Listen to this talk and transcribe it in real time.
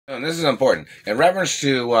And this is important in reference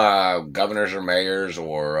to governors or mayors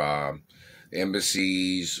or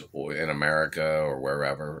embassies or in America or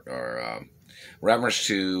wherever, or reference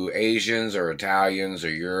to Asians or Italians or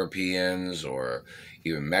Europeans or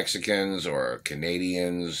even Mexicans or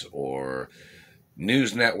Canadians or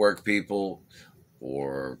news network people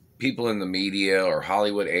or people in the media or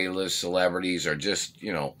Hollywood A-list celebrities or just,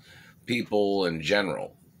 people in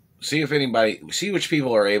general. See which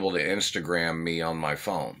people are able to Instagram me on my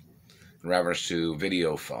phone in reference to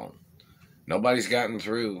video phone. Nobody's gotten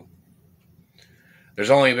through.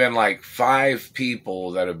 There's only been like 5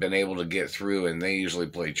 people that have been able to get through, and they usually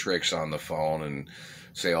play tricks on the phone and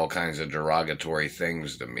say all kinds of derogatory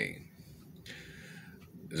things to me,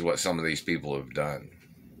 is what some of these people have done.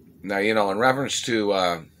 Now, in reference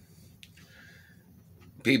to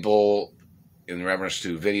people, in reference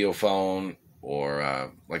to video phone,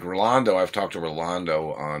 or like Rolando, I've talked to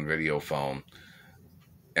Rolando on video phone,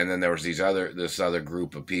 and then there was this other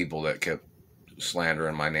group of people that kept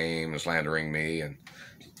slandering my name, slandering me, and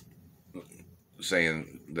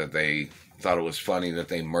saying that they thought it was funny that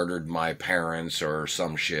they murdered my parents or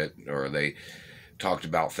some shit, or they talked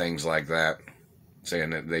about things like that,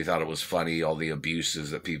 saying that they thought it was funny, all the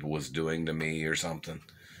abuses that people was doing to me or something.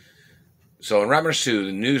 So in reference to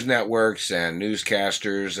the news networks and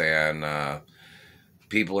newscasters and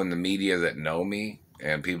people in the media that know me,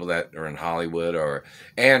 and people that are in Hollywood,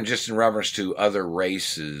 and just in reference to other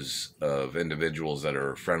races of individuals that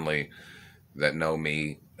are friendly, that know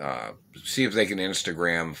me, see if they can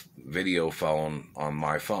Instagram video phone on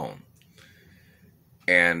my phone.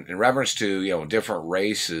 And in reference to, different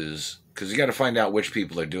races, because you got to find out which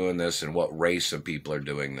people are doing this and what race of people are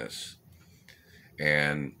doing this,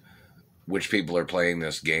 and which people are playing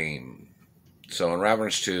this game. So in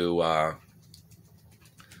reference to,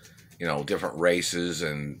 different races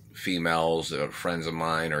and females, friends of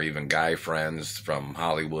mine, or even guy friends from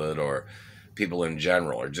Hollywood, or people in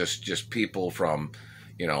general, or just people from,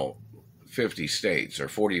 50 states or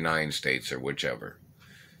 49 states or whichever.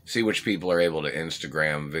 See which people are able to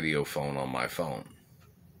Instagram video phone on my phone.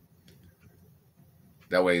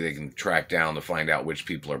 That way they can track down to find out which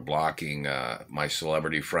people are blocking my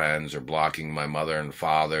celebrity friends or blocking my mother and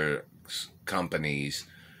father's companies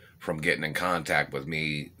from getting in contact with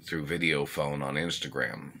me through video phone on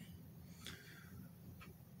Instagram.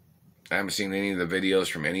 I haven't seen any of the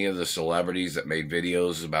videos from any of the celebrities that made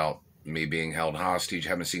videos about me being held hostage. I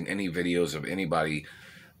haven't seen any videos of anybody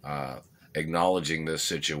acknowledging this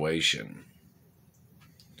situation.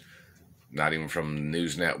 Not even from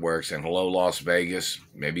news networks. And hello, Las Vegas.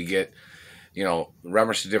 Maybe get,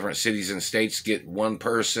 reference to different cities and states, get one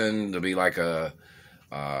person to be like a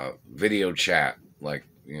video chat, like,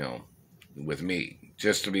 with me,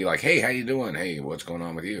 just to be like, hey, how you doing? Hey, what's going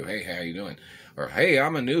on with you? Hey, how you doing? Or, hey,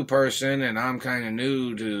 I'm a new person and I'm kind of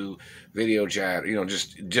new to video chat.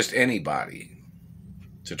 Just anybody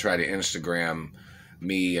to try to Instagram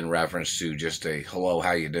me in reference to just a hello,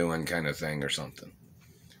 how you doing kind of thing or something.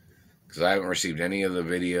 Because I haven't received any of the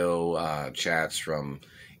video chats from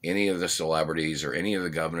any of the celebrities or any of the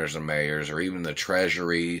governors and mayors or even the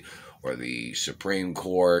Treasury or the Supreme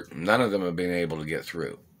Court. None of them have been able to get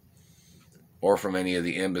through. Or from any of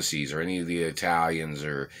the embassies or any of the Italians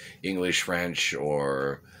or English, French,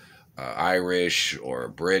 or Irish or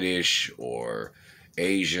British or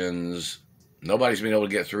Asians. Nobody's been able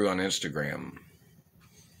to get through on Instagram.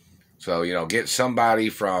 So, get somebody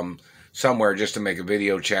from somewhere just to make a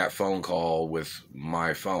video chat phone call with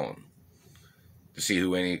my phone to see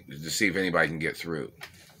if anybody can get through.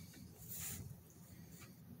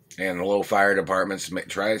 And the low fire departments,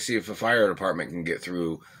 try to see if the fire department can get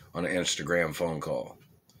through on an Instagram phone call,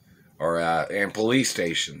 or and police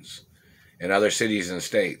stations in other cities and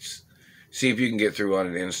states. See if you can get through on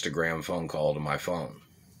an Instagram phone call to my phone.